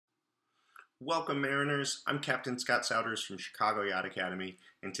Welcome, Mariners. I'm Captain Scott Souders from Chicago Yacht Academy,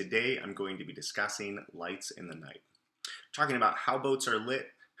 and today I'm going to be discussing lights in the night. Talking about how boats are lit,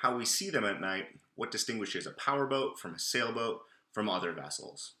 how we see them at night, what distinguishes a powerboat from a sailboat from other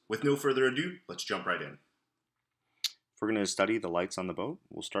vessels. With no further ado, let's jump right in. If we're going to study the lights on the boat,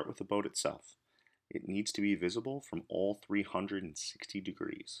 we'll start with the boat itself. It needs to be visible from all 360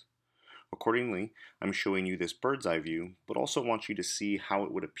 degrees. Accordingly, I'm showing you this bird's eye view, but also want you to see how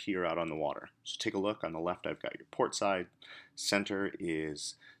it would appear out on the water. So take a look. On the left, I've got your port side. Center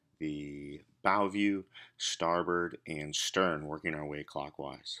is the bow view, starboard, and stern, working our way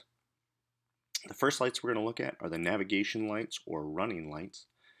clockwise. The first lights we're going to look at are the navigation lights or running lights.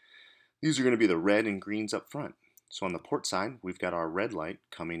 These are going to be the red and greens up front. So on the port side, we've got our red light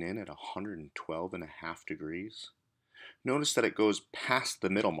coming in at 112.5 degrees. Notice that it goes past the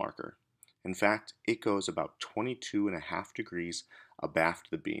middle marker. In fact, it goes about 22.5 degrees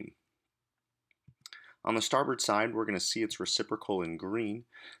abaft the beam. On the starboard side, we're going to see its reciprocal in green.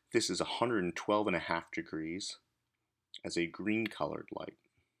 This is 112.5 degrees as a green colored light.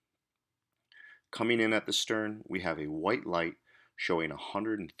 Coming in at the stern, we have a white light showing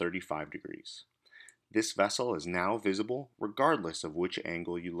 135 degrees. This vessel is now visible regardless of which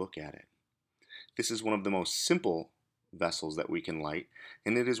angle you look at it. This is one of the most simple vessels that we can light,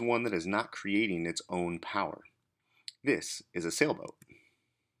 and it is one that is not creating its own power. This is a sailboat.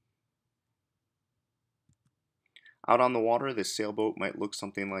 Out on the water, this sailboat might look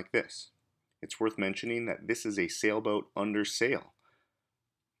something like this. It's worth mentioning that this is a sailboat under sail.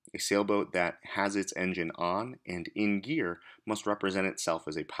 A sailboat that has its engine on and in gear must represent itself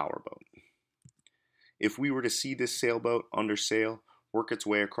as a powerboat. If we were to see this sailboat under sail work its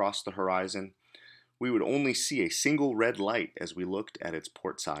way across the horizon, we would only see a single red light as we looked at its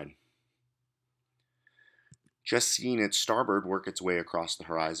port side. Just seeing its starboard work its way across the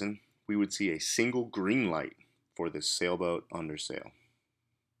horizon, we would see a single green light for this sailboat under sail.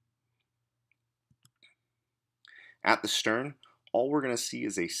 At the stern, all we're going to see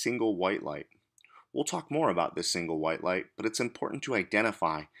is a single white light. We'll talk more about this single white light, but it's important to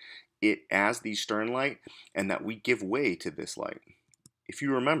identify it as the stern light and that we give way to this light. If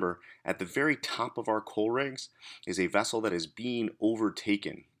you remember, at the very top of our coal rigs is a vessel that is being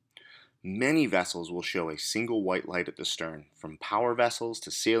overtaken. Many vessels will show a single white light at the stern, from power vessels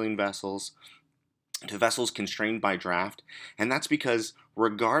to sailing vessels to vessels constrained by draft, and that's because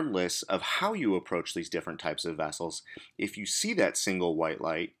regardless of how you approach these different types of vessels, if you see that single white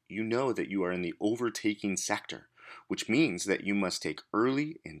light, you know that you are in the overtaking sector, which means that you must take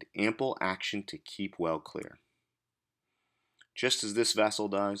early and ample action to keep well clear. Just as this vessel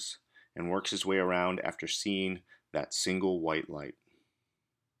does, and works its way around after seeing that single white light.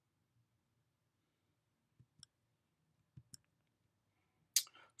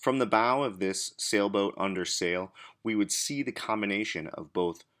 From the bow of this sailboat under sail, we would see the combination of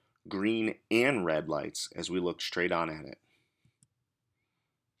both green and red lights as we look straight on at it.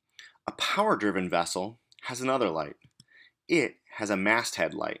 A power-driven vessel has another light. It has a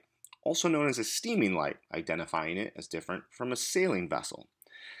masthead light, also known as a steaming light, identifying it as different from a sailing vessel.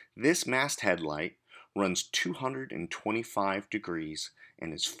 This masthead light runs 225 degrees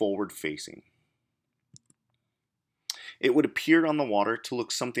and is forward facing. It would appear on the water to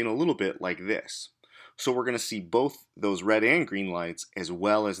look something a little bit like this. So we're going to see both those red and green lights as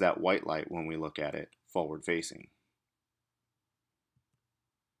well as that white light when we look at it forward facing.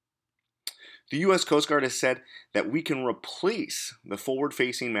 The U.S. Coast Guard has said that we can replace the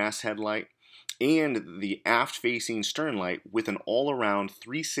forward-facing masthead light and the aft-facing stern light with an all-around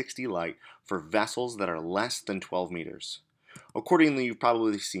 360 light for vessels that are less than 12 meters. Accordingly, you've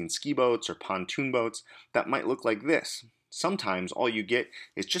probably seen ski boats or pontoon boats that might look like this. Sometimes all you get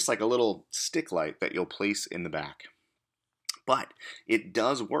is just like a little stick light that you'll place in the back. But it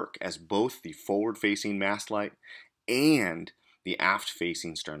does work as both the forward-facing mast light and the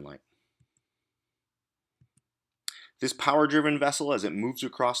aft-facing stern light. This power-driven vessel, as it moves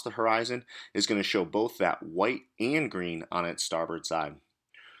across the horizon, is going to show both that white and green on its starboard side.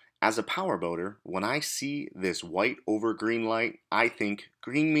 As a powerboater, when I see this white over green light, I think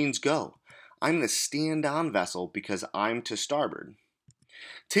green means go. I'm the stand-on vessel because I'm to starboard.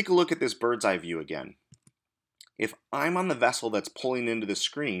 Take a look at this bird's eye view again. If I'm on the vessel that's pulling into the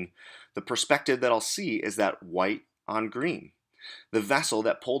screen, the perspective that I'll see is that white on green. The vessel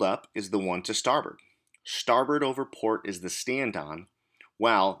that pulled up is the one to starboard. Starboard over port is the stand-on,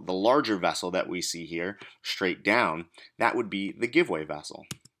 while the larger vessel that we see here, straight down, that would be the giveaway vessel.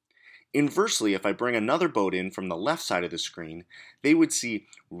 Inversely, if I bring another boat in from the left side of the screen, they would see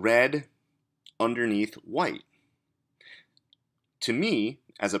red underneath white. To me,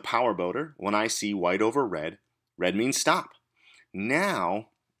 as a powerboater, when I see white over red, red means stop. Now,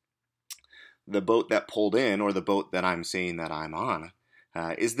 the boat that pulled in, or the boat that I'm saying that I'm on,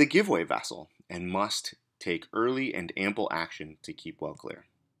 is the giveaway vessel and must take early and ample action to keep well clear.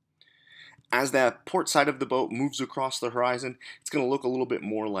 As that port side of the boat moves across the horizon, it's going to look a little bit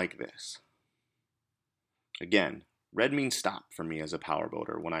more like this. Again, red means stop for me as a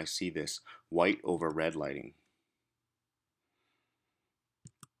powerboater when I see this white over red lighting.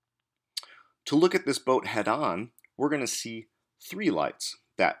 To look at this boat head on, we're going to see three lights,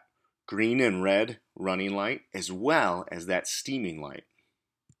 that green and red running light, as well as that steaming light.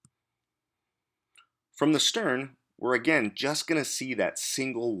 From the stern, we're again just going to see that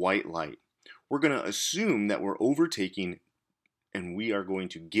single white light. We're going to assume that we're overtaking and we are going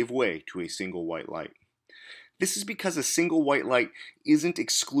to give way to a single white light. This is because a single white light isn't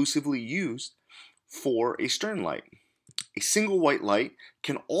exclusively used for a stern light. A single white light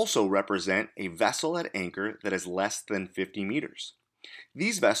can also represent a vessel at anchor that is less than 50 meters.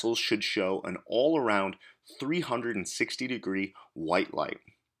 These vessels should show an all-around 360-degree white light.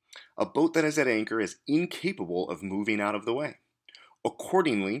 A boat that is at anchor is incapable of moving out of the way.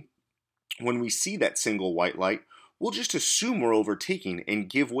 Accordingly, when we see that single white light, we'll just assume we're overtaking and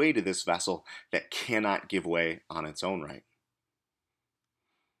give way to this vessel that cannot give way on its own right.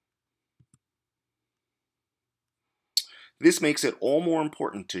 This makes it all more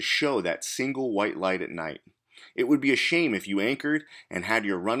important to show that single white light at night. It would be a shame if you anchored and had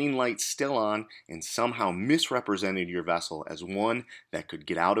your running lights still on and somehow misrepresented your vessel as one that could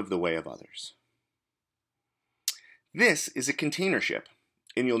get out of the way of others. This is a container ship,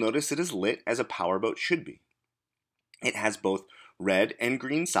 and you'll notice it is lit as a powerboat should be. It has both red and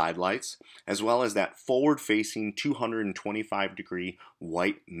green side lights, as well as that forward-facing 225-degree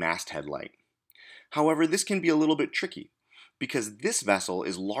white masthead light. However, this can be a little bit tricky, because this vessel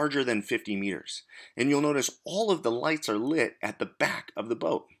is larger than 50 meters, and you'll notice all of the lights are lit at the back of the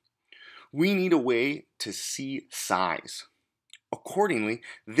boat. We need a way to see size. Accordingly,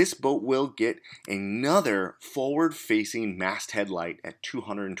 this boat will get another forward-facing masthead light at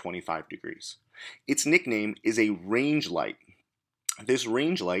 225 degrees. Its nickname is a range light. This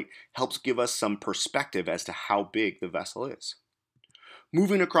range light helps give us some perspective as to how big the vessel is.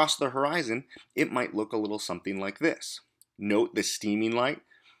 Moving across the horizon, it might look a little something like this. Note the steaming light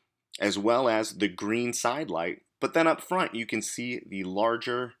as well as the green side light, but then up front you can see the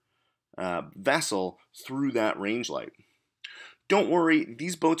larger vessel through that range light. Don't worry,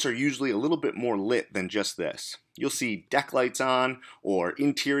 these boats are usually a little bit more lit than just this. You'll see deck lights on or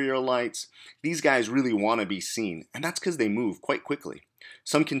interior lights. These guys really want to be seen, and that's because they move quite quickly.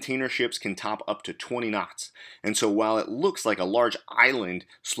 Some container ships can top up to 20 knots, and so while it looks like a large island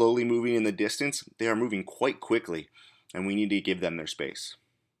slowly moving in the distance, they are moving quite quickly, and we need to give them their space.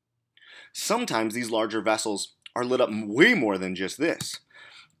 Sometimes these larger vessels are lit up way more than just this.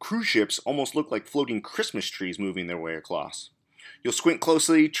 Cruise ships almost look like floating Christmas trees moving their way across. You'll squint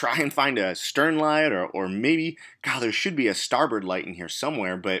closely, try and find a stern light, or maybe, God, there should be a starboard light in here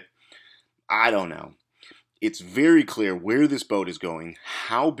somewhere, but I don't know. It's very clear where this boat is going,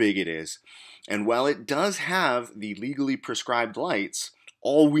 how big it is, and while it does have the legally prescribed lights,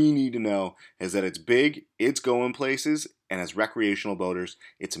 all we need to know is that it's big, it's going places, and as recreational boaters,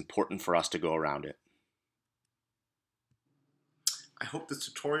 it's important for us to go around it. I hope this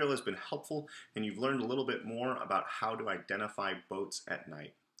tutorial has been helpful and you've learned a little bit more about how to identify boats at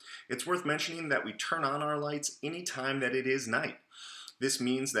night. It's worth mentioning that we turn on our lights anytime that it is night. This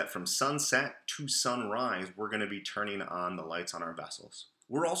means that from sunset to sunrise, we're going to be turning on the lights on our vessels.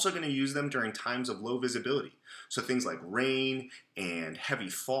 We're also going to use them during times of low visibility, so things like rain and heavy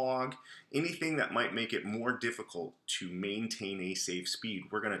fog, anything that might make it more difficult to maintain a safe speed,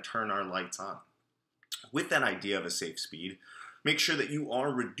 we're going to turn our lights on. With that idea of a safe speed, make sure that you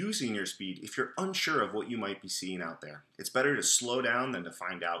are reducing your speed if you're unsure of what you might be seeing out there. It's better to slow down than to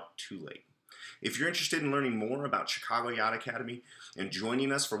find out too late. If you're interested in learning more about Chicago Yacht Academy and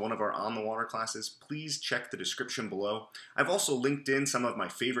joining us for one of our on-the-water classes, please check the description below. I've also linked in some of my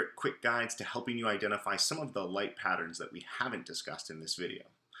favorite quick guides to helping you identify some of the light patterns that we haven't discussed in this video.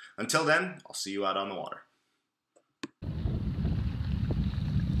 Until then, I'll see you out on the water.